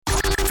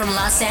from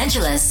Los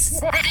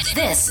Angeles,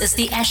 this is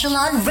the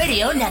Echelon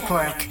Radio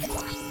Network.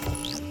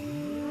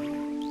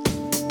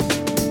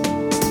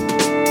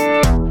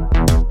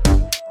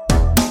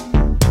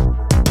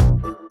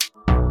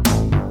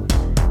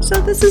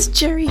 So this is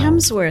Jerry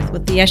Hemsworth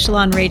with the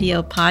Echelon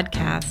Radio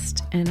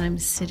Podcast, and I'm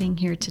sitting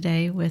here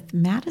today with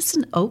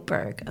Madison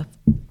Oberg of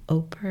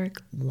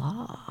Oberg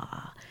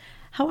Law.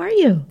 How are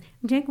you?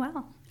 I'm doing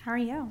well. How are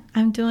you?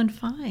 I'm doing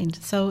fine.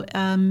 So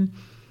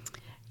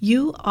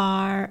you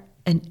are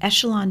an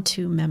Echelon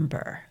 2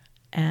 member,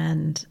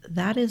 and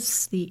that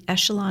is the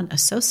Echelon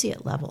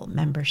Associate level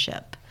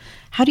membership.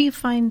 How do you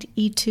find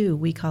E2?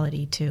 We call it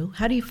E2.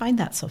 How do you find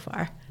that so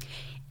far?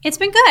 It's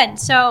been good.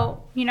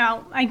 So,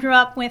 I grew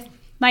up with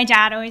my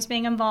dad always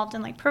being involved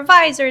in like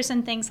provisors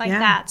and things like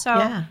that. So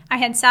I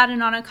had sat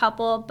in on a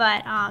couple,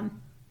 but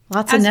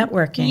lots of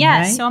networking.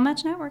 Yes, right? So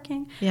much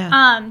networking.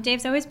 Yeah.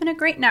 Dave's always been a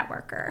great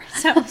networker.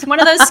 So it's one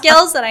of those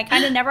skills that I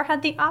kind of never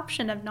had the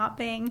option of not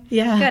being good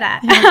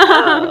at.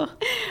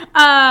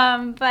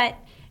 But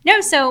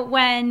no, so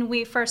when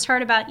we first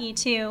heard about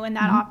E2 and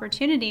that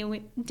opportunity,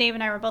 Dave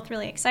and I were both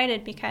really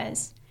excited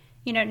because,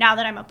 now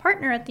that I'm a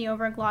partner at the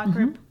Oberg Law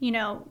Group,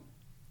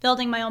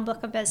 building my own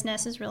book of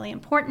business is really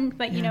important,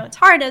 but it's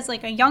hard as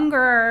like a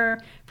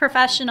younger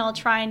professional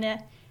trying to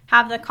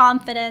have the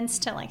confidence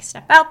to like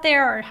step out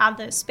there or have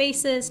those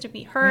spaces to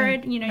be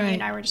heard. You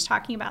and I were just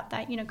talking about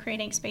that,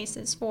 creating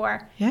spaces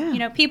for,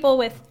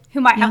 people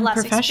who might have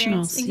less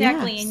experience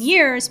in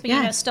years,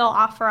 but, still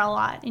offer a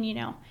lot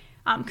and,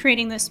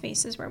 creating those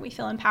spaces where we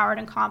feel empowered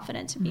and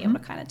confident to be able to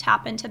kind of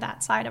tap into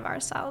that side of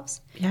ourselves.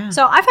 Yeah.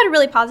 So I've had a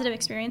really positive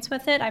experience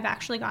with it. I've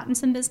actually gotten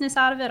some business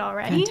out of it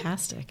already.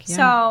 Fantastic. Yeah.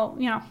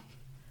 So,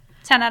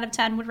 10 out of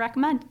 10 would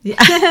recommend. Yeah.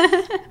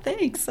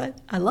 Thanks.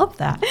 I love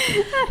that.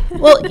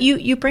 Well,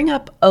 you bring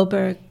up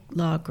Oberg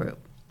Law Group.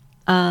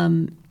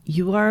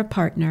 You are a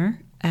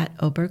partner at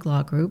Oberg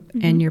Law Group,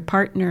 and your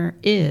partner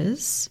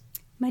is?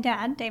 My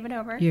dad, David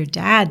Oberg. Your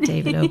dad,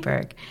 David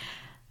Oberg.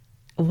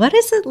 What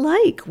is it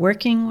like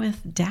working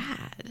with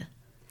Dad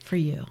for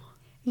you?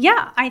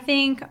 Yeah, I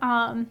think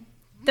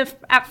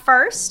at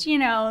first,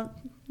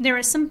 there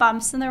was some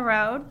bumps in the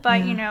road,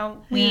 but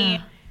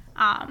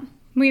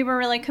we were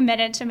really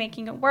committed to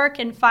making it work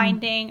and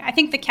finding. I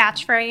think the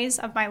catchphrase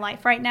of my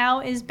life right now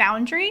is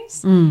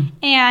boundaries,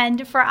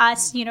 and for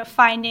us,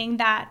 finding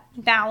that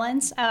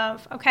balance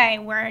of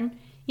we're in,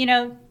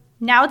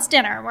 now it's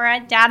dinner. We're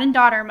at dad and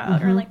daughter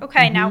mode. Or like,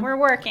 now we're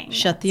working.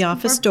 Shut the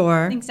office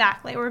door.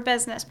 Exactly. We're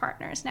business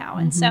partners now.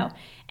 And so,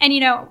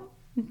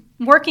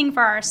 working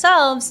for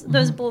ourselves,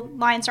 those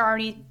lines are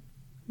already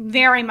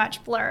very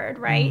much blurred,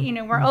 right?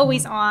 We're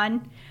always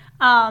on.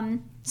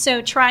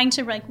 So trying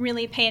to like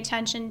really pay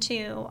attention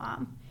to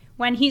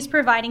when he's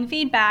providing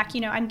feedback,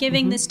 I'm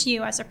giving this to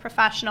you as a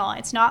professional.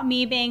 It's not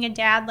me being a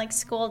dad like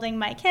scolding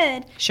my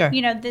kid. Sure.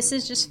 This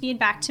is just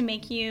feedback to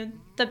make you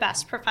the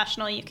best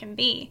professional you can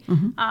be,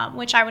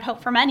 which I would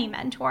hope from any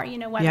mentor,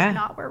 whether or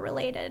not we're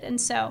related. And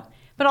so,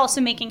 but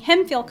also making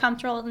him feel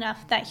comfortable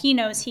enough that he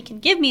knows he can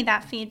give me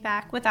that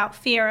feedback without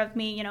fear of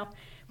me,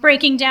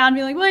 breaking down,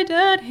 being like, my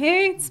dad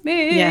hates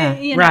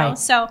me, Right.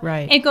 So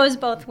it goes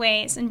both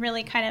ways and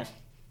really kind of,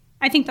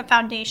 I think the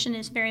foundation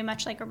is very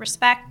much like a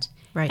respect.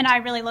 Right. And I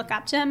really look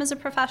up to him as a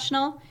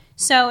professional.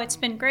 So it's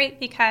been great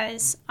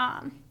because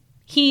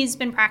he's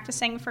been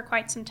practicing for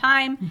quite some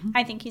time.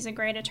 I think he's a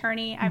great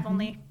attorney. I've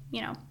only,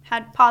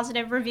 had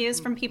positive reviews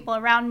from people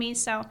around me.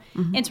 So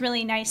it's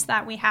really nice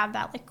that we have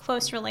that like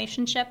close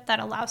relationship that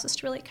allows us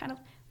to really kind of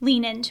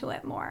lean into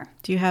it more.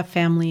 Do you have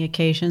family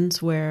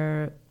occasions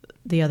where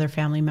the other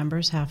family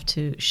members have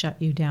to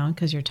shut you down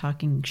because you're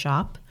talking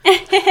shop?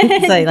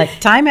 It's like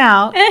time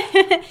out.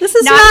 This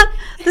is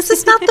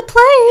not the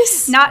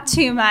place. Not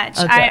too much.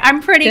 Okay.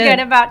 I'm pretty good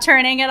about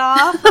turning it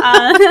off.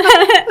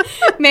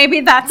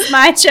 Maybe that's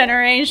my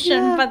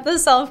generation, but the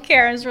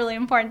self-care is really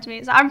important to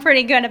me. So I'm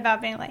pretty good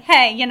about being like,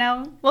 hey,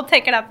 we'll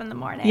pick it up in the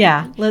morning.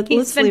 Yeah.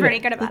 He's been pretty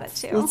good about it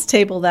too. Let's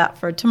table that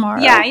for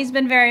tomorrow. Yeah, he's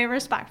been very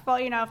respectful.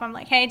 If I'm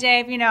like, hey,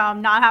 Dave,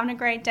 I'm not having a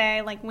great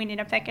day. Like, we need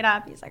to pick it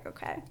up. He's like,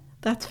 okay.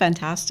 That's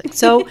fantastic.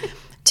 So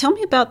tell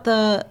me about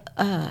the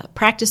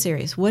practice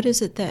areas. What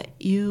is it that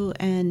you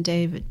and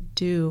David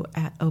do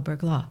at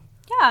Oberg Law?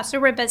 Yeah, so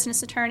we're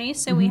business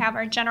attorneys. So we have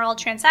our general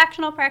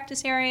transactional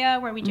practice area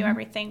where we do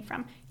everything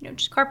from,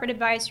 just corporate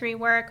advisory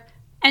work,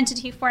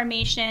 entity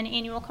formation,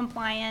 annual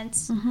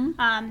compliance,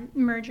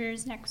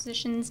 mergers and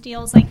acquisitions,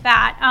 deals like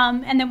that.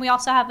 And then we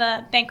also have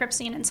a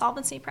bankruptcy and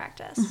insolvency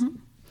practice.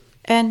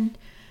 And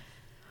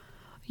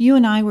you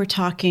and I were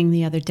talking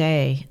the other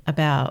day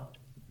about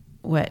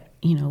what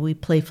we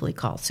playfully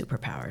call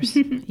superpowers,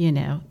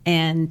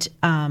 and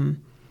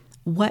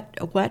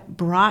what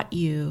brought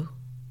you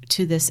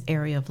to this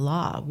area of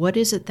law? What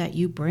is it that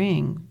you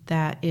bring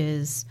that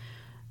is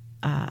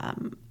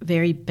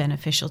very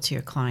beneficial to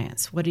your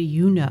clients? What do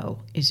you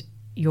know is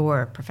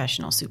your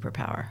professional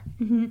superpower?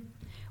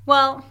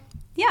 Well,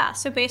 yeah.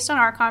 So based on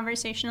our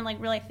conversation and like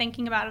really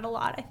thinking about it a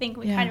lot, I think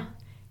we kind of,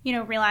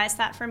 realized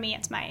that for me,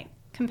 it's my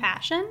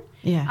compassion.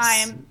 Yes.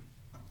 I'm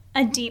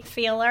a deep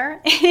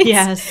feeler.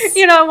 Yes.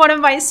 It's, one of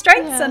my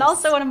strengths Yes. and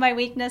also one of my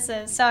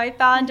weaknesses. So I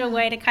found a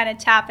way to kind of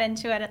tap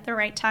into it at the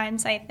right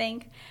times, I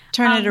think.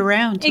 Turn it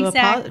around to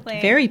exactly.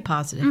 a very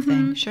positive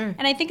thing. Sure.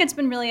 And I think it's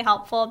been really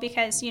helpful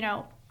because,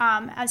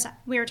 as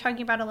we were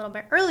talking about a little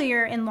bit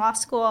earlier, in law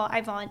school,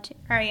 I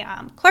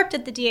clerked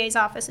at the DA's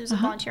office. It was a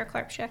volunteer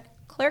clerkship.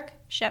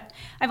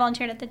 I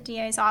volunteered at the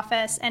DA's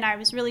office, and I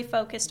was really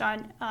focused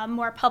on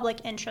more public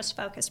interest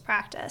focused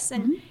practice.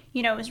 And,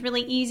 it was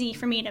really easy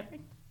for me to,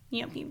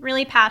 be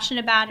really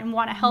passionate about it and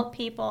want to help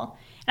people.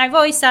 And I've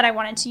always said I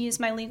wanted to use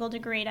my legal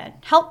degree to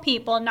help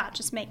people, not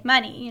just make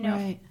money.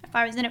 Right. If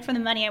I was in it for the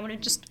money, I would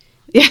have just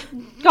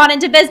gone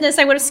into business.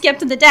 I would have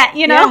skipped the debt,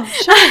 Yeah,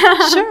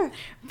 sure.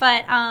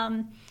 But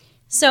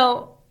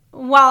so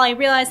while I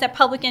realized that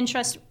public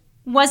interest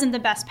wasn't the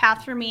best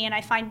path for me, and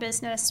I find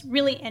business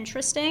really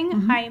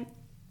interesting, I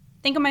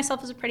think of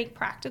myself as a pretty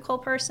practical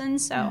person.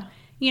 So,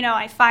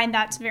 I find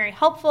that's very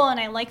helpful, and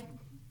I like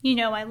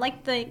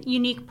the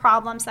unique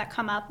problems that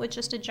come up with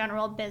just a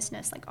general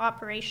business like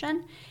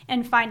operation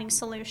and finding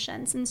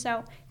solutions. And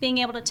so being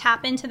able to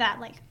tap into that,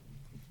 like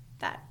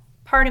that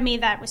part of me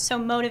that was so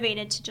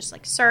motivated to just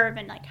like serve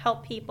and like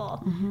help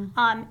people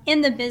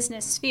in the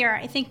business sphere,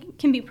 I think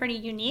can be pretty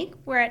unique,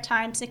 where at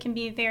times it can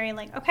be very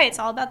like, okay, it's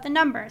all about the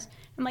numbers.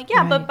 I'm like,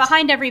 yeah, but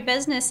behind every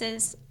business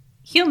is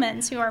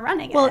humans who are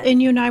running it. Well,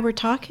 and you and I were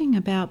talking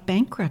about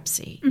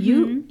bankruptcy.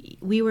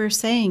 We were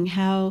saying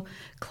how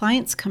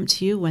clients come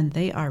to you when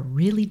they are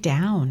really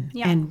down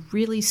and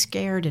really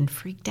scared and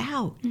freaked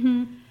out.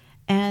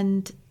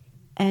 And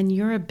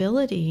your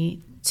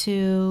ability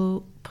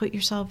to put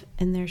yourself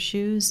in their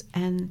shoes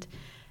and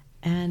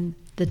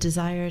the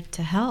desire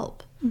to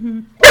help.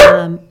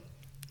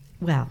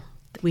 Well,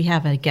 we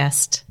have a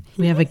guest.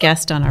 We have a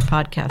guest on our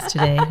podcast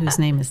today whose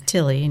name is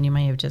Tilly, and you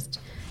may have just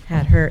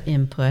had her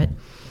input.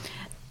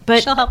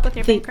 But she'll help with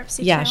your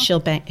bankruptcy, yeah, too. she'll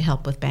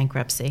help with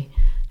bankruptcy.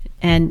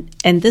 And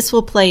this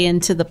will play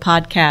into the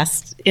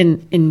podcast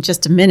in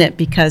just a minute,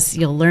 because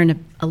you'll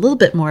learn a little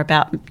bit more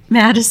about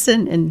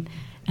Madison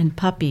and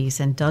puppies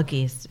and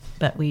doggies.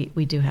 But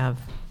we do have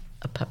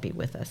a puppy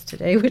with us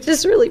today, which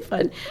is really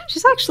fun.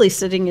 She's actually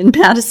sitting in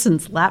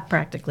Madison's lap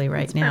practically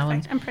right now.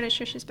 Perfect. I'm pretty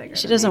sure she's bigger.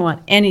 She doesn't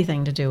want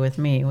anything to do with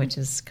me, which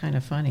is kind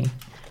of funny,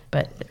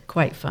 but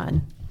quite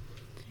fun.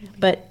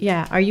 But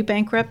yeah, are you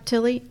bankrupt,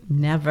 Tilly?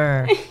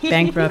 Never.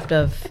 Bankrupt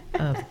of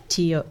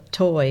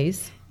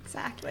toys.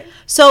 Exactly.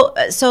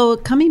 So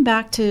coming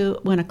back to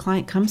when a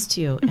client comes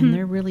to you and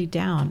they're really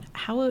down,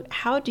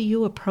 how do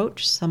you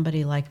approach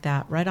somebody like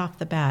that right off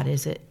the bat?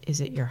 Is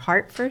it your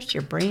heart first,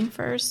 your brain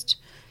first?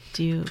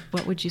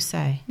 What would you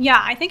say?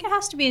 Yeah, I think it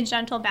has to be a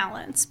gentle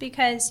balance,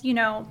 because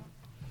it's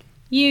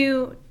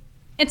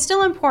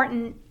still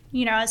important,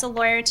 as a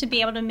lawyer, to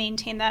be able to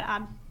maintain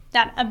that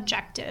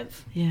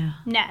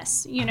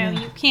objectiveness.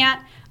 You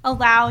can't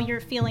allow your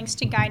feelings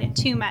to guide it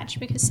too much,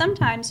 because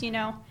sometimes,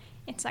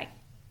 it's like,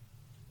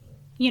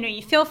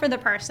 you feel for the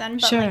person,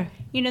 but sure.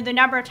 The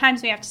number of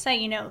times we have to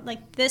say,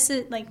 this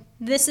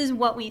is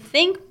what we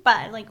think,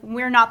 but like,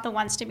 we're not the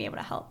ones to be able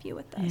to help you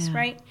with this,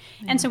 right?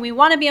 Yeah. And so we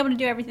want to be able to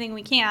do everything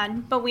we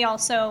can, but we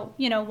also,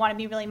 want to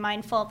be really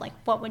mindful of like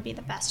what would be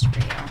the best for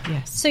you.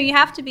 Yes. So you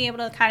have to be able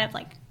to kind of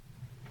like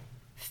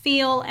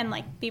feel and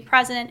like be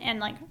present and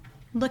like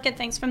look at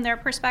things from their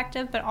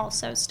perspective, but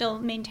also still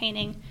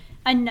maintaining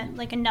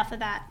enough of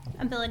that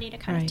ability to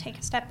kind of take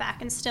a step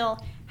back and still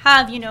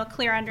have, a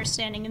clear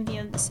understanding and view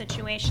of the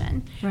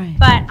situation. Right.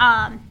 But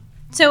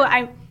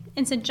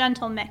it's a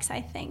gentle mix,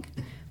 I think.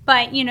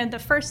 But, the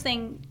first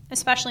thing,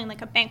 especially in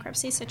like a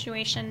bankruptcy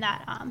situation,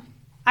 that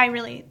I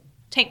really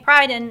take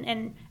pride in,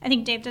 and I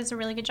think Dave does a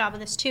really good job of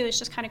this too, is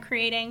just kind of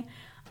creating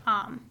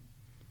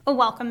a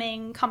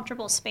welcoming,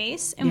 comfortable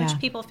space in which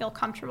people feel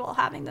comfortable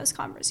having those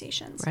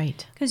conversations.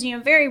 Right. Because,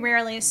 very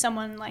rarely is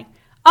someone like,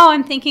 oh,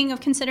 I'm thinking of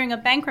considering a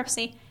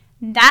bankruptcy.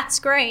 That's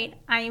great.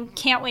 I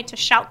can't wait to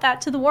shout that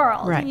to the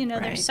world. Right,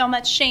 There's so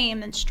much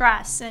shame and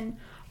stress. And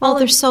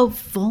they're so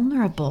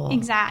vulnerable.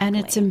 Exactly. And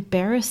it's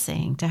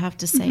embarrassing to have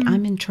to say,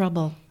 I'm in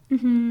trouble.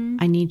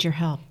 I need your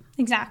help.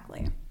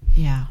 Exactly.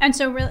 Yeah. And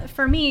so really,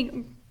 for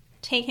me,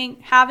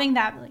 having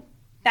that like,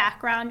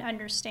 background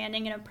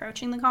understanding and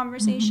approaching the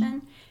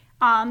conversation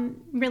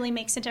really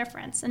makes a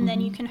difference. And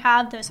then you can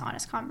have those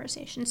honest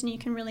conversations, and you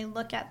can really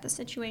look at the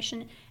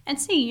situation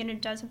and see,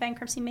 does a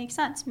bankruptcy make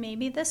sense?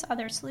 Maybe this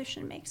other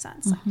solution makes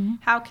sense.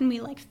 How can we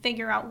like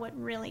figure out what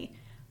really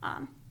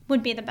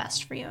would be the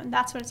best for you? And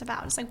that's what it's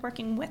about. It's like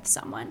working with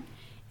someone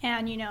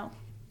and,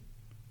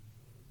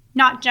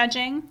 not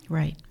judging.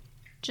 Right.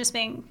 Just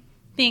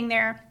being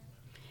there.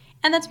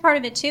 And that's part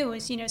of it too,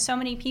 is, so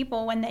many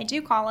people, when they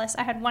do call us,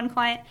 I had one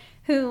client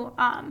who,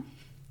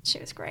 she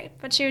was great,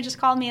 but she would just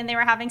call me and they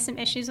were having some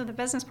issues with a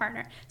business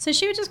partner. So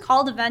she would just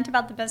call to vent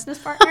about the business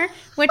partner,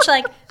 which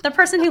like the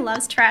person who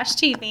loves trash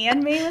TV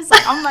and me was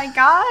like, oh my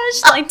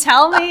gosh, like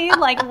tell me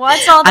like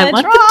what's all the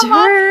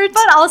drama,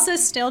 but also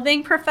still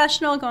being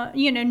professional,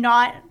 going,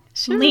 not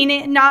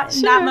leaning, not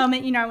in that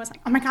moment, I was like,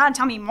 oh my God,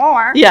 tell me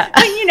more. Yeah.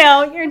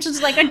 But you're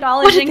just like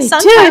acknowledging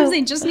sometimes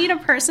they just need a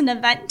person to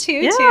vent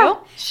to too.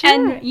 Sure.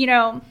 And,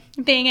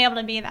 being able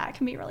to be that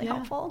can be really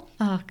helpful.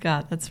 Oh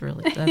God, that's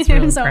really It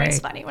great. was always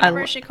funny.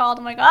 Whenever she called,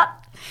 I'm like,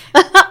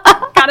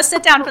 gotta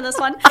sit down for this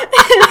one.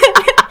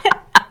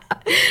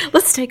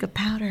 Let's take a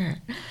powder.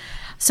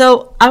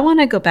 So I want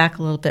to go back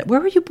a little bit. Where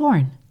were you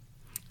born?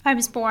 I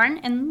was born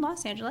in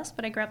Los Angeles,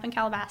 but I grew up in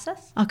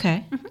Calabasas.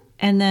 Okay.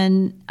 And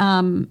then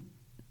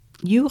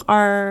you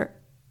are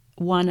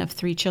one of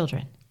 3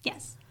 children.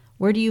 Yes.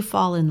 Where do you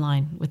fall in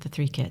line with the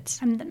 3 kids?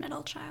 I'm the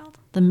middle child.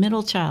 The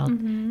middle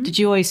child. Did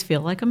you always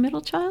feel like a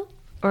middle child?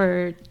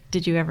 Or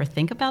did you ever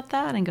think about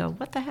that and go,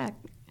 what the heck?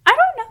 I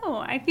don't know.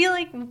 I feel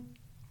like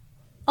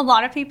a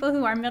lot of people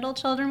who are middle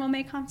children will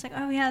make comments like,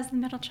 oh, yeah, it's the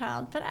middle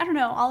child. But I don't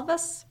know. All of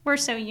us were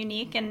so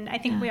unique. And I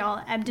think we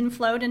all ebbed and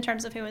flowed in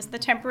terms of who was the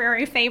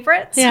temporary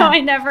favorite. So I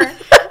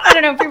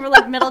don't know, people were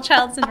like middle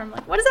child syndrome.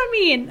 Like, what does that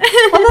mean?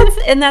 Well,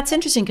 that's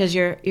interesting because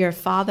your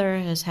father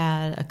has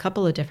had a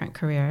couple of different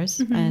careers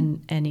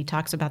and he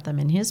talks about them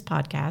in his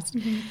podcast.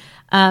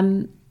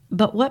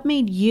 But what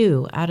made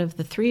you, out of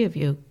the 3 of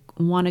you,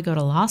 want to go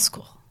to law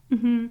school?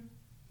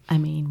 I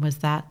mean, was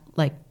that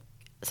like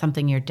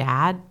something your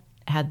dad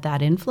had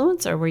that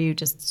influence, or were you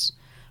just,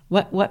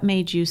 what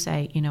made you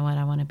say, you know what,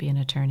 I want to be an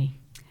attorney?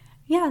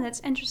 Yeah, that's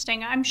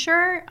interesting. I'm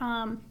sure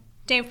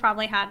Dave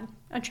probably had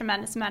a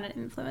tremendous amount of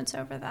influence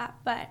over that,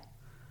 but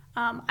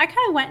I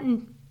kind of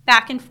went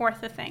back and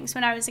forth with things.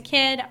 When I was a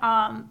kid,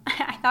 I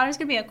thought I was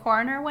going to be a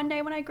coroner one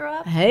day when I grew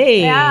up.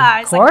 Hey, yeah,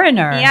 I was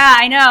coroner. Like, yeah,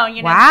 I know.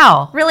 You know,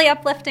 wow. Really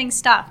uplifting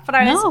stuff. But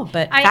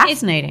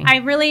fascinating. I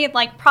really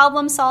like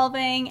problem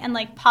solving and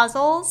like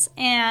puzzles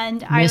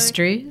and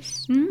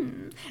mysteries.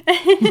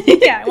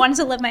 Yeah, I wanted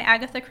to live my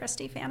Agatha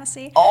Christie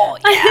fantasy. Oh,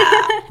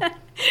 yeah.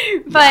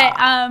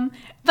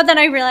 But then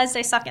I realized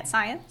I suck at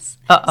science.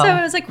 Uh-oh. So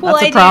it was a cool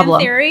That's idea in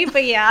theory,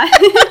 but yeah.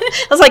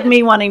 It was like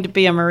me wanting to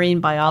be a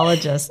marine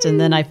biologist, and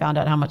then I found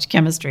out how much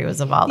chemistry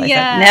was involved. I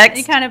said, next.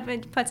 It kind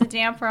of puts a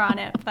damper on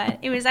it. But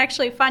it was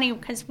actually funny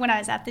because when I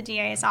was at the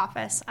DA's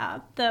office,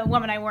 the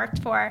woman I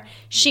worked for,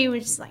 she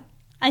was like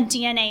a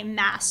DNA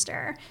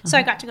master. So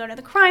I got to go to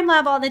the crime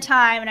lab all the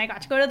time, and I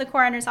got to go to the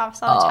coroner's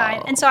office all the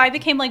time. And so I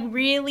became like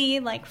really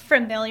like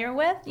familiar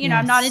with, you know,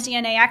 I'm not a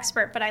DNA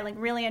expert, but I like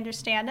really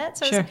understand it.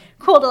 So it's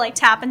cool to like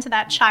tap into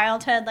that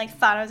childhood, like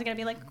thought I was going to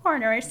be like a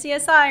coroner or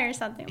CSI or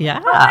something. Yeah.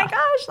 Like, oh my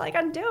gosh, like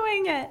I'm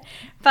doing it.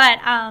 But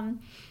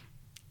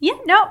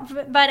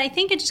but I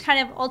think it just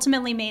kind of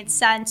ultimately made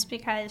sense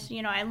because,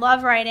 you know, I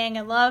love writing.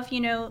 I love, you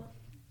know,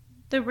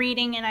 the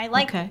reading, and I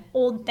like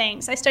old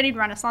things. I studied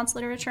Renaissance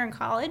literature in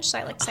college, so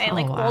I like to say I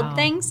like old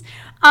things.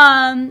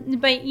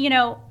 But, you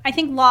know, I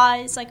think law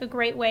is like a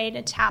great way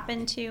to tap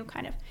into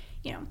kind of,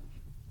 you know,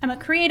 I'm a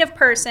creative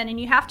person,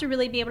 and you have to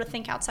really be able to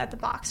think outside the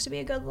box to be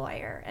a good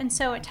lawyer. And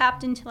so it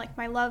tapped into like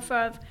my love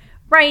of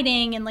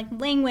writing and like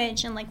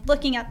language and like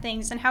looking at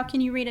things and how can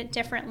you read it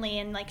differently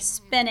and like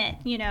spin it,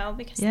 you know,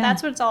 because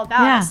that's what it's all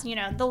about. Is, you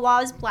know, the law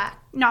is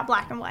not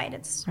black and white.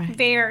 It's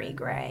very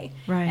gray.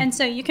 Right. And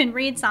so you can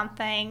read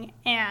something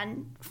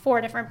and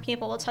 4 different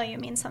people will tell you it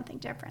means something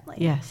differently.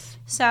 Yes.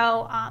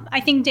 So I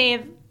think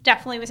Dave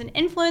definitely was an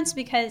influence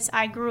because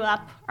I grew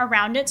up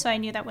around it, so I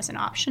knew that was an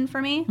option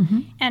for me.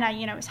 And I,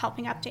 you know, was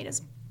helping update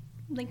his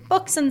like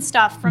books and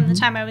stuff from the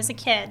time I was a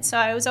kid. So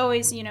I was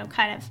always, you know,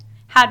 kind of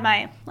had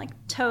my like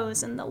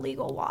toes in the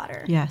legal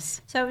water. Yes.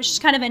 So it was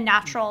just kind of a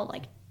natural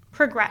like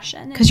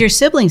progression. Because your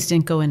siblings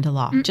didn't go into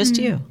law, just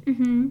you.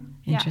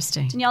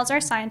 Interesting. Yeah. Danielle's our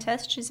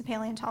scientist. She's a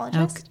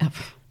paleontologist. Okay.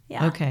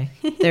 Yeah. Okay.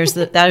 There's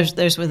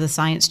where the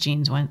science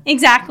genes went.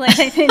 Exactly.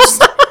 They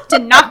just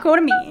did not go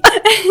to me.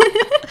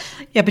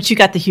 Yeah, but you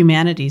got the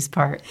humanities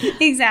part.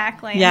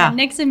 Exactly. Yeah. And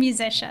Nick's a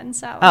musician,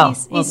 so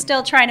he's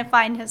still trying to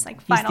find his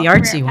like final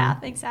career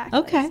path. One. Exactly.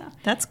 Okay. So.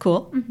 That's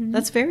cool.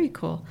 That's very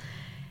cool.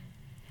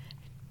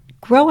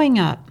 Growing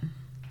up,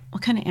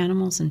 what kind of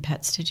animals and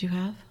pets did you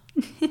have?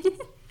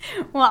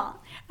 Well,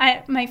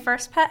 my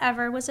first pet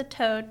ever was a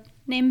toad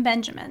named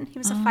Benjamin. He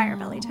was a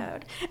fire-belly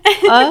toad.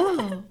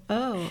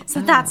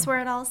 So that's where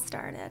it all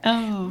started.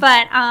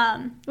 But,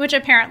 which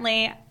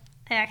apparently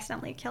I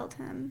accidentally killed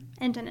him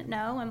and didn't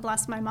know. And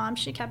bless my mom,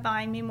 she kept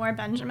buying me more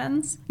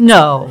Benjamins.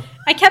 No.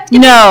 I kept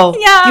getting... No.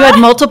 Yeah. You had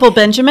multiple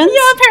Benjamins?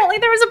 Yeah, apparently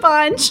there was a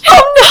bunch.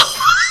 Oh, no.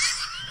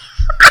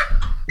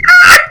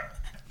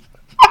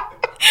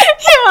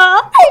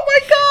 Oh my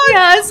God!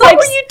 Yeah, what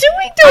were you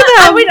doing to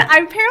them?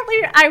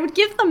 I would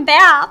give them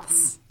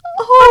baths.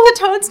 But the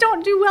toads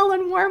don't do well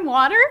in warm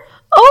water.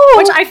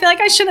 Which I feel like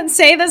I shouldn't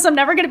say this. I'm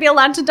never going to be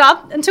allowed to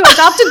adopt a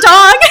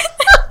dog.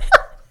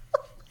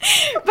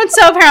 But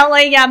so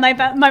apparently, yeah,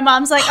 my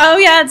mom's like, oh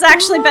yeah, it's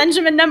actually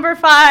Benjamin number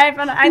 5,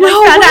 and I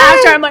found out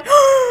after. I'm like,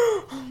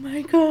 oh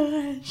my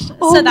gosh!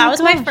 So that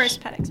was my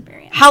first pet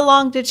experience. How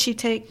long did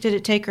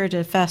it take her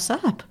to fess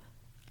up?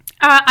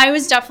 I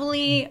was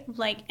definitely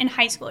like in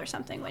high school or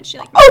something when she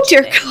like. Oh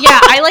dear God! Yeah,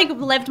 I like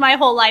lived my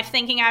whole life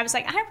thinking I was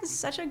like I was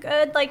such a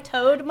good like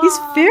toad mom.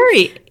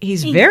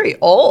 He's very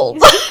old.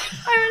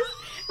 I was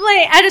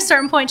at a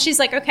certain point, she's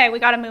like, okay, we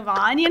got to move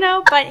on,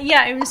 But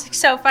yeah, it was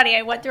so funny.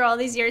 I went through all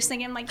these years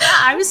thinking, like, yeah,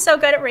 I was so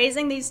good at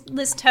raising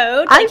this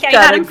toad. Like, I've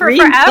got a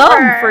green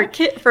thumb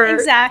for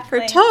exactly.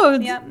 for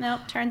toads. Yep.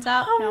 Nope. Turns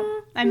out,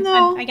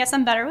 no. I guess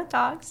I'm better with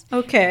dogs.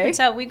 Okay. And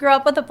so we grew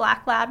up with a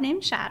black lab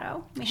named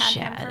Shadow. We had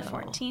him for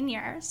 14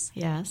 years.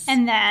 Yes.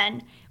 And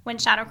then when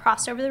Shadow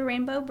crossed over the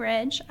Rainbow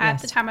Bridge, at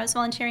the time I was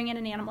volunteering at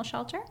an animal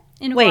shelter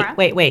in Aurora.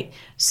 Wait.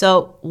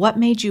 So what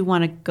made you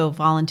want to go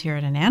volunteer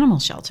at an animal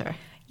shelter?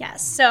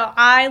 Yes. So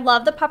I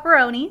love the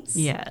pepperonis.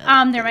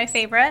 Yeah. They're my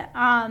favorite.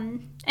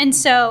 And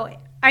so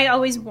I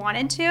always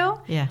wanted to.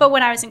 Yeah. But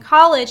when I was in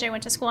college, I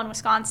went to school in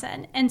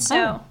Wisconsin. And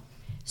so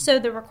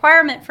the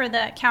requirement for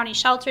the county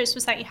shelters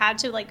was that you had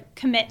to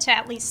commit to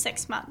at least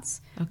 6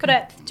 months. Okay.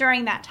 But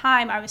during that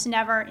time, I was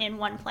never in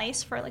one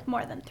place for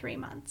more than 3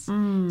 months.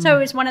 So it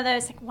was one of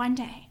those one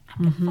day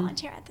I'm going to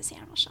volunteer at this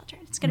animal shelter.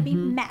 It's going to be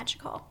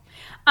magical.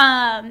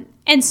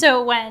 And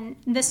so when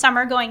this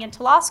summer going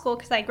into law school,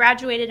 because I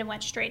graduated and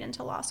went straight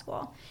into law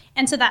school.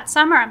 And so that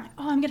summer I'm like,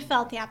 I'm going to fill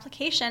out the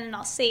application and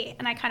I'll see.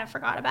 And I kind of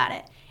forgot about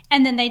it.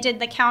 And then they did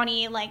the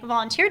county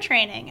volunteer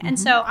training. And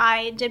so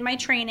I did my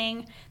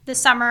training this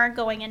summer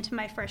going into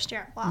my first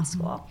year at law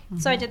school.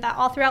 So I did that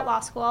all throughout law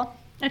school.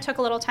 I took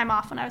a little time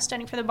off when I was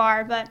studying for the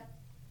bar, but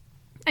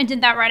I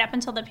did that right up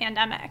until the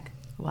pandemic.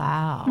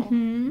 Wow.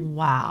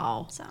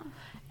 Wow. So,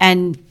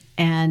 and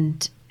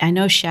I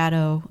know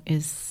Shadow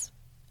is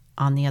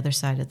on the other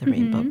side of the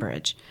Rainbow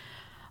Bridge.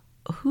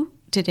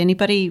 Did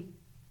anybody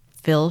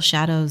fill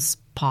Shadow's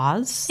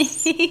paws?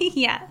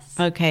 Yes.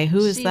 Okay, who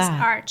is She's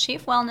that? our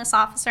chief wellness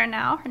officer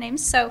now. Her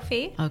name's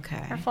Sophie. Okay.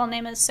 Her full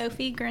name is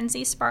Sophie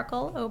Guernsey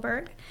Sparkle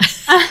Oberg.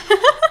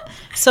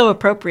 So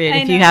appropriate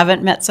if you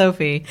haven't met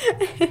Sophie.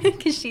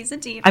 Because she's a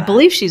diva. I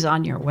believe she's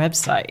on your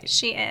website.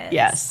 She is.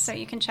 Yes. So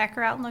you can check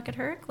her out and look at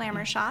her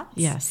glamour shots.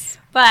 Yes.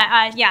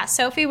 But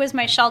Sophie was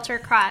my shelter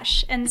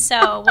crush. And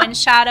so when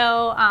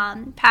Shadow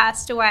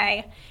passed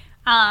away,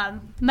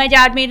 my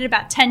dad made it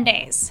about 10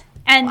 days.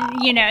 And,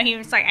 he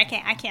was like,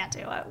 I can't do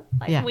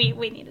it.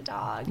 We need a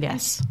dog.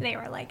 Yes. And they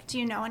were like, do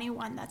you know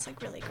anyone that's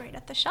really great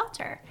at the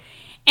shelter?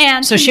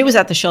 And so she was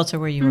at the shelter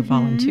where you were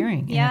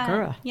volunteering in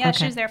Agoura. Yeah, okay.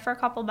 She was there for a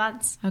couple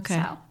months. Okay.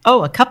 So.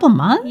 Oh, a couple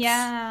months?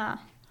 Yeah.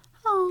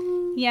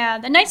 Oh. Yeah.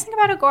 The nice thing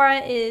about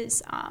Agoura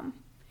is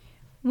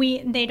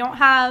they don't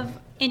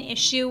have an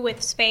issue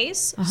with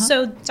space,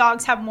 so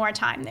dogs have more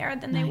time there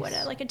than they would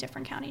at a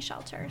different county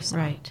shelter. So.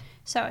 Right.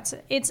 So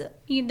it's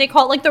they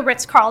call it the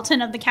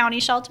Ritz-Carlton of the county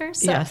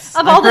shelters. So yes,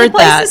 of all the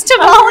places to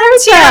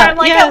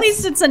volunteer, at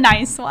least it's a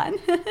nice one.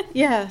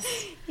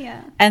 Yes.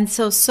 Yeah. And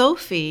so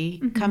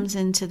Sophie comes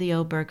into the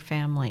Oberg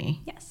family.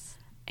 Yes.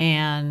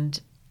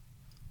 And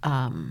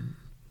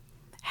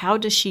how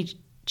does she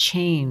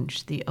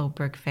change the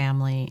Oberg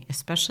family,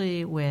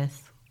 especially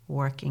with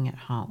working at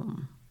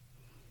home?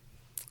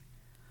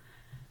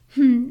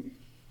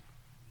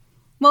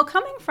 Well,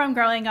 coming from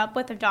growing up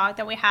with a dog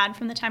that we had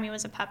from the time he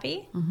was a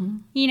puppy,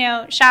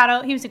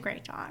 Shadow, he was a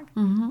great dog.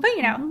 But,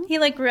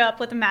 he grew up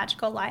with a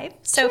magical life.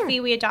 Sure. Sophie,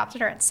 we adopted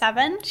her at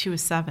 7. She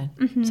was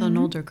 7, so an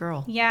older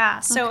girl.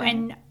 Yeah. So,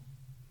 and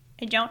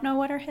I don't know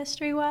what her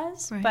history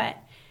was, but,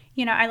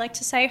 I like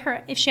to say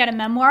if she had a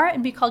memoir,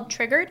 it'd be called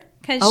Triggered,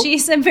 because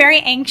she's a very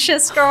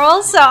anxious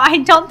girl. So I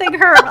don't think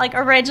her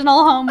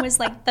original home was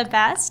the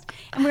best.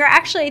 And we were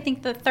actually, I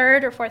think, the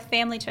 3rd or 4th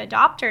family to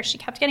adopt her. She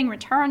kept getting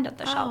returned at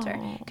the shelter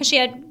because she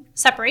had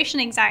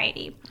separation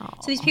anxiety.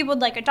 So these people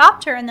would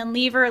adopt her and then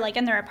leave her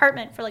in their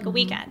apartment for a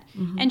weekend.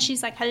 And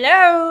she's like,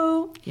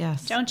 hello,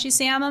 yes, don't you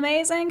see I'm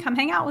amazing? Come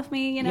hang out with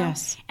me,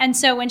 Yes. And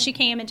so when she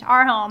came into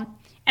our home,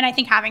 and I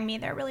think having me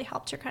there really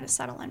helped her kind of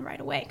settle in right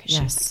away because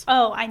she's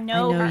like, I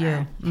know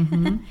her.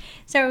 You.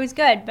 So it was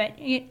good. But,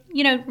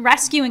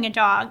 rescuing a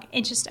dog,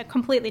 it's just a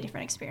completely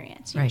different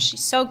experience.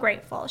 She's so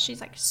grateful.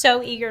 She's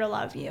so eager to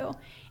love you.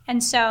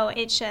 And so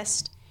it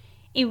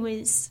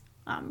was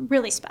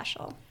really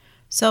special.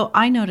 So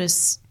I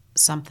noticed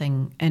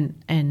something,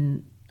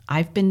 and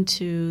I've been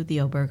to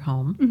the Oberg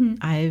home.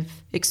 I've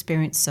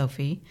experienced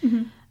Sophie.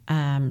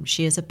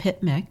 She is a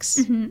pit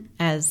mix,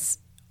 as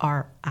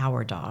are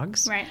our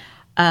dogs. Right.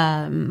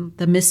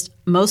 The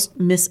most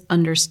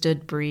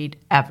misunderstood breed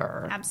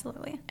ever.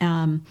 Absolutely.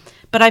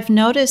 But I've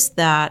noticed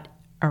that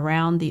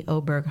around the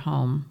Oberg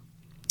home,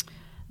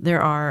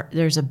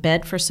 there's a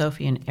bed for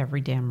Sophie in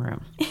every damn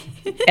room.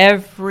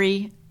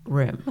 Every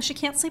room. Well, she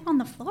can't sleep on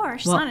the floor.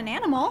 She's not an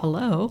animal.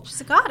 Hello. She's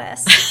a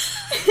goddess.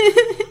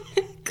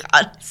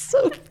 God,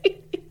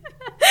 Sophie.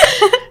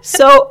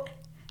 So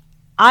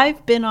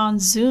I've been on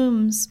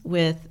Zooms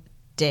with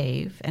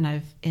Dave, and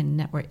I've in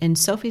network, and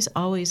Sophie's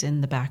always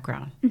in the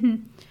background.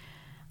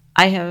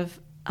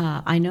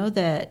 I know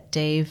that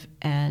Dave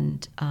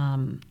and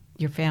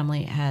your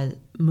family has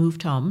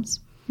moved homes,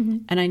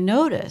 and I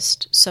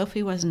noticed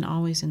Sophie wasn't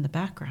always in the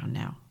background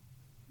now.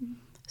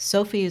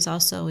 Sophie is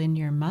also in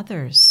your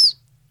mother's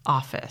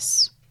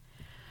office.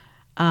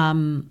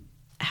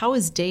 How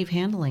is Dave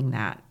handling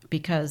that?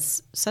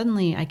 Because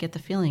suddenly I get the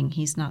feeling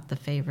he's not the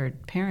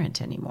favored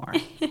parent anymore,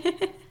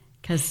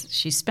 because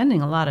she's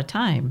spending a lot of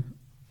time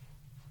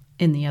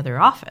in the other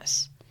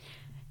office.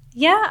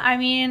 Yeah, I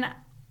mean,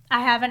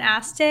 I haven't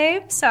asked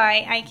Dave, so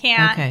I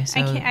can't. Okay, so-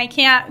 I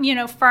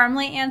can't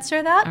firmly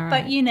answer that. All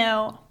But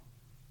right.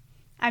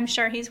 I'm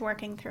sure he's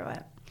working through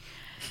it.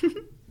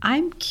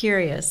 I'm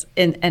curious,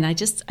 and I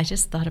just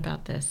thought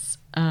about this.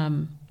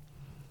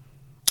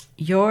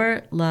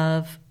 Your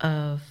love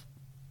of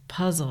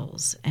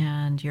puzzles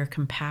and your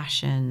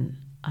compassion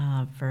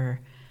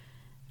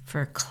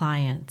for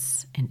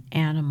clients and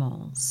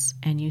animals,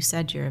 and you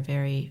said you're a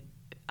very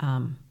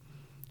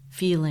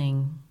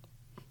feeling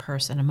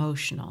person,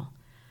 emotional.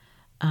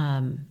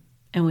 And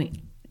we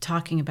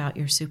talking about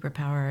your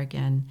superpower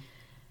again.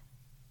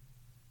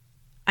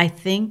 I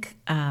think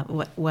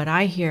what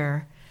I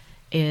hear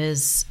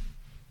is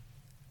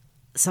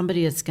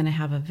somebody that's going to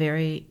have a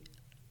very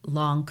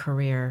long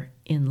career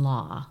in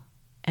law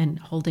and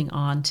holding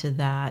on to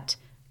that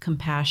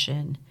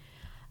compassion.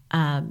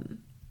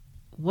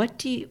 Where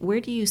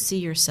do you see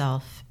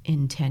yourself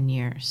in 10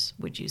 years,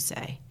 would you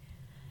say?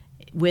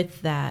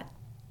 With that,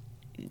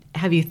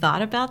 have you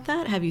thought about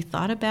that? Have you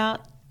thought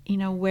about,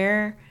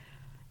 where,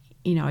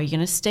 are you going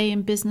to stay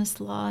in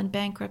business law and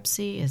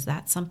bankruptcy? Is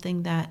that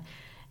something that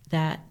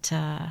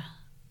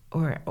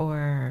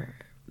or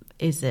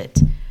is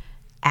it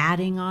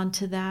adding on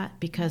to that?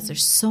 Because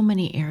there's so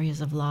many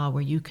areas of law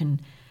where you can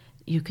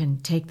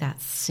take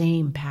that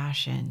same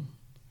passion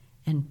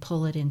and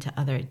pull it into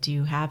other. Do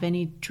you have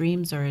any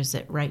dreams, or is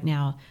it right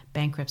now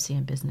bankruptcy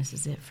and business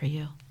is it for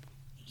you?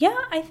 Yeah,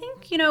 I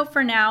think,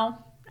 for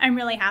now, I'm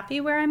really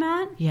happy where I'm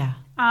at. Yeah.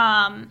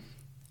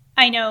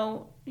 I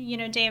know,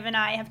 Dave and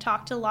I have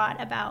talked a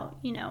lot about,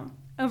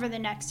 over the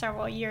next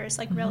several years,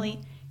 like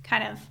really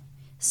kind of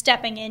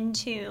stepping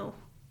into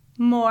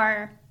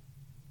more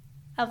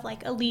of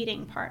like a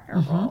leading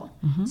partner role.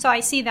 So I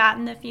see that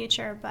in the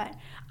future, but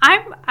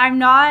I'm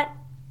not,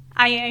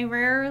 I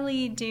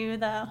rarely do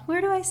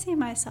where do I see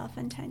myself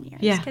in 10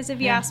 years? Yeah. Because if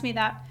you asked me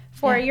that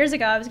 4 years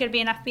ago, I was going to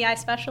be an FBI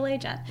special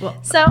agent. Well,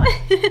 so,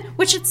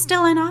 which it's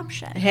still an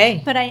option.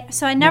 Hey. But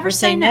I never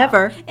say no.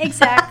 never.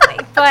 Exactly.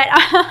 But,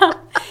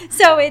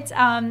 so it's,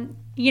 I'm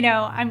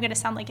going to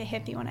sound like a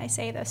hippie when I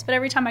say this, but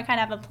every time I kind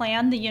of have a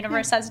plan, the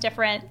universe has a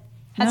different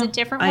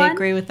one. I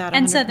agree with that 100%.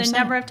 And so the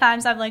number of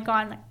times I've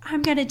gone,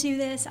 I'm going to do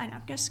this, and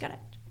I'm just going to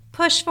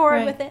push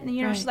forward with it, and the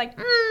universe is like,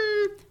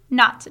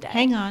 not today.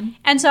 Hang on.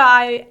 And so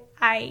I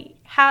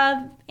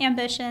have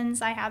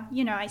ambitions. I have,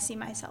 I see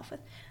myself with,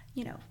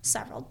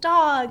 several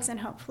dogs and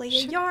hopefully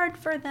a yard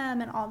for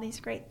them and all these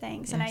great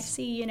things. Yes. And I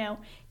see,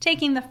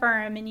 taking the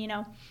firm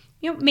and,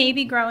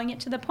 maybe growing it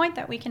to the point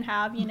that we can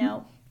have,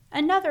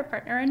 another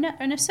partner,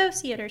 an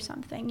associate or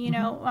something,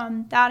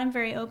 that I'm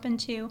very open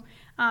to.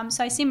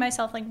 So I see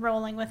myself like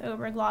rolling with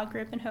Oberg Law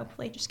Group and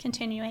hopefully just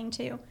continuing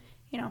to,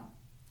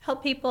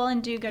 help people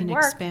and do good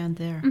work. Expand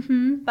there.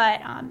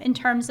 But in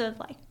terms of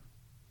like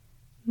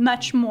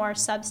much more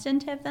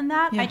substantive than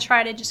that, I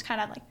try to just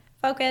kind of like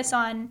focus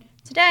on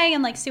today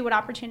and like see what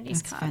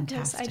opportunities come.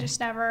 Fantastic. I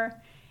just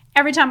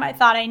every time I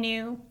thought I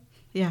knew,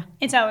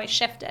 it's always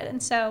shifted.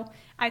 And so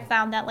I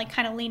found that like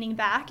kind of leaning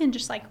back and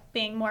just like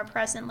being more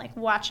present, like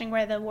watching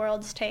where the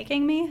world's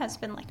taking me has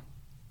been like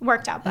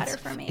worked out better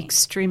for me.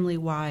 Extremely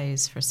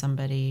wise for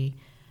somebody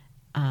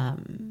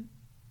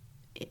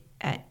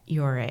at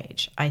your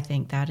age. I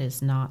think that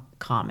is not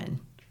common.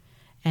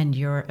 And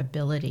your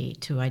ability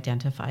to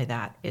identify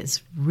that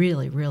is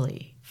really,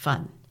 really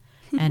fun.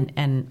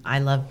 And I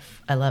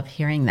love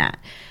hearing that.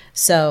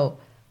 So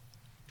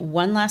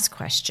one last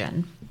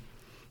question.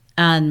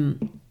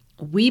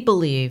 We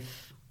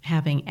believe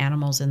having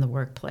animals in the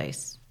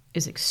workplace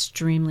is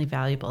extremely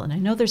valuable. And I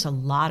know there's a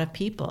lot of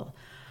people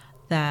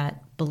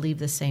that believe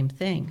the same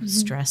thing.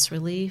 Stress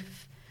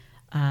relief,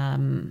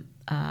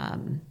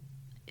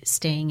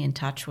 staying in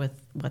touch with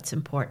what's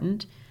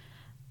important.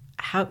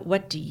 How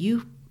do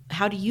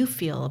you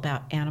feel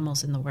about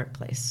animals in the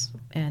workplace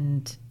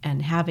and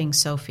having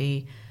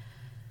Sophie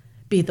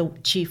be the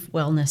chief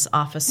wellness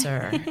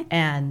officer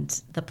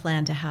and the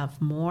plan to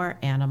have more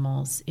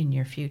animals in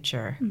your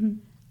future?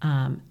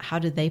 How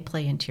do they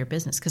play into your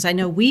business? Because I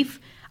know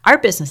our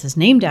business is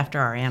named after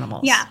our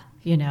animals. Yeah.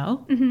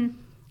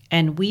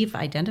 And we've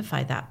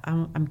identified that.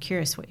 I'm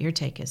curious what your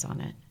take is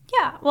on it.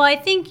 Yeah. Well, I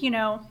think,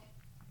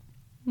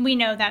 we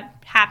know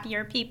that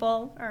happier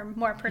people are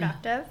more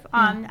productive.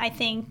 I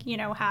think,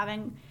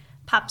 having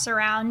pups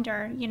around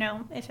or,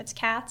 if it's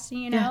cats,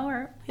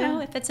 or,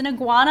 if it's an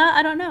iguana,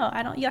 I don't know.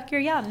 I don't yuck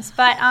your yums.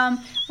 But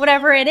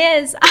whatever it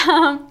is,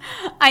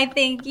 I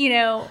think,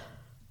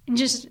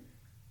 just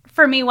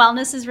for me,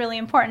 wellness is really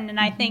important. And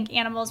I think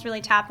animals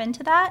really tap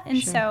into that.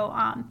 And so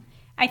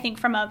I think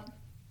from a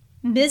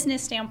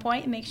business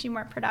standpoint, it makes you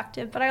more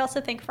productive. But I also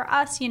think for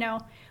us,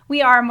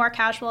 we are a more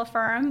casual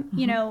firm.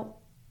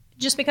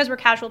 Just because we're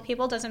casual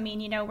people doesn't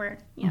mean, we're,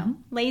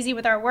 lazy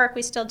with our work.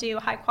 We still do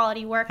high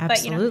quality work.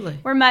 Absolutely.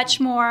 But, we're much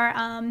more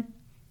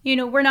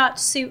we're not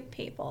suit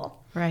people.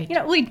 Right.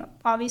 We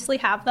obviously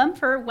have them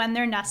for when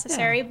they're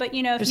necessary, but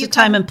if there's you a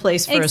time and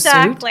place for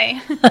exactly.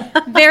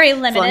 Very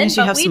limited. As long as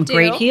you but have we some do.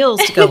 great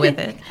heels to go with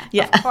it.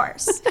 Yeah. Of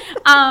course.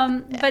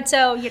 But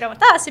so,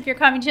 with us, if you're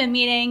coming to a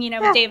meeting,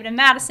 with David and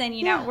Madison,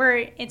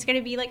 it's going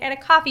to be like at a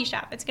coffee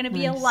shop. It's going to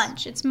be a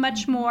lunch. It's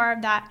much more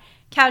of that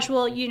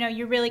casual,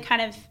 you're really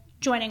kind of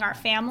joining our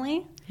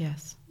family.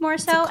 Yes. More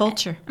It's so. a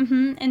culture.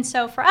 And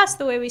so for us,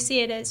 the way we see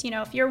it is,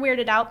 if you're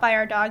weirded out by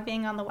our dog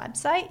being on the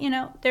website,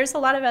 there's a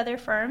lot of other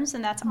firms,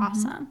 and that's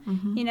awesome.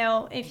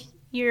 If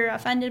you're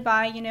offended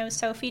by,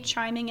 Sophie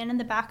chiming in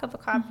the back of a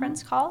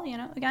conference call,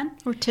 again.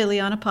 Or Tilly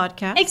on a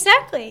podcast.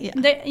 Exactly.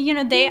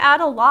 Yeah. They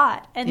add a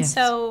lot. And Yes.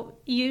 so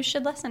you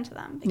should listen to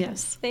them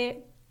Yes.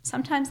 because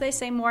sometimes they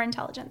say more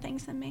intelligent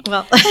things than me.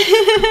 Well,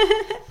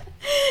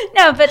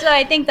 No, but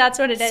I think that's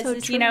what it is. So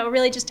Is, true. it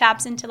really just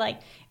taps into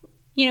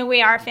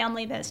we are a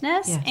family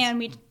business, Yes. and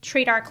we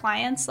treat our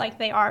clients like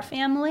they are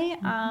family.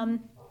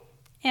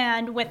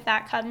 And with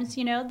that comes,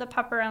 the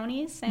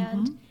pepperonis.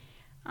 And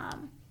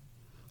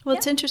well,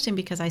 it's interesting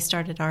because I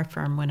started our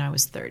firm when I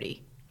was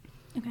 30.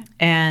 okay.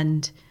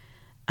 And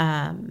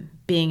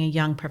being a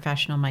young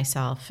professional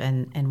myself,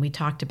 and we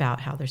talked about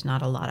how there's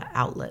not a lot of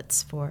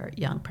outlets for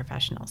young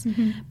professionals.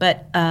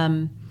 But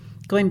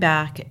going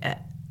back,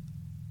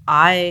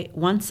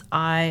 once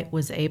I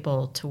was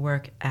able to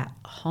work at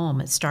home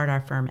and start our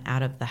firm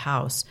out of the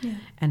house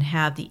and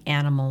have the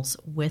animals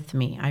with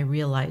me, I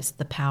realized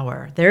the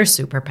power, their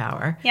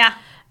superpower.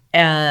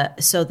 Yeah.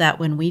 So that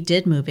when we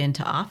did move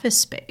into office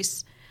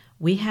space,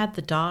 we had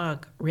the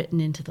dog written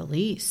into the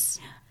lease.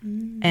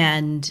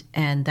 And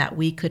that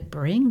we could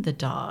bring the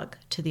dog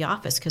to the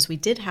office because we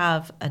did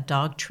have a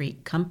dog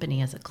treat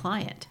company as a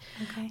client.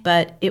 Okay.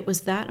 But it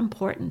was that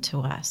important to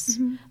us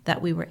that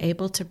we were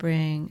able to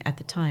bring, at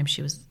the time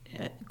she was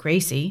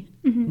Gracie,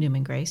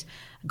 Newman Grace,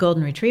 a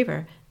golden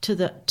retriever, to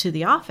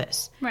the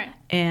office. Right.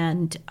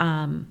 And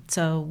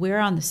so we're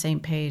on the same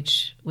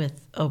page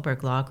with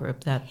Oberg Law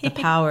Group that the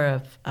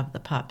power of the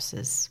pups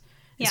is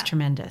Yeah.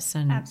 tremendous.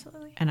 And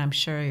Absolutely. And I'm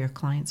sure your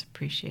clients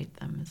appreciate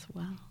them as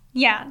well.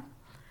 Yeah.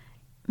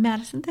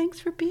 Madison, thanks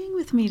for being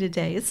with me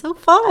today. It's so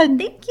fun.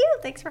 Thank you.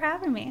 Thanks for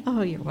having me.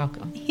 Oh, you're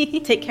welcome.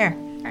 Take care.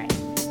 All right.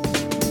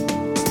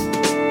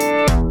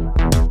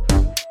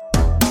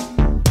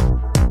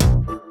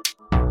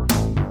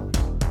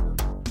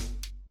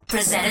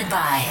 Presented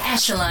by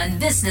Echelon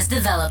Business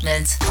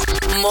Development.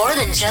 More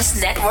than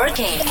just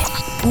networking.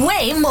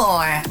 Way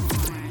more.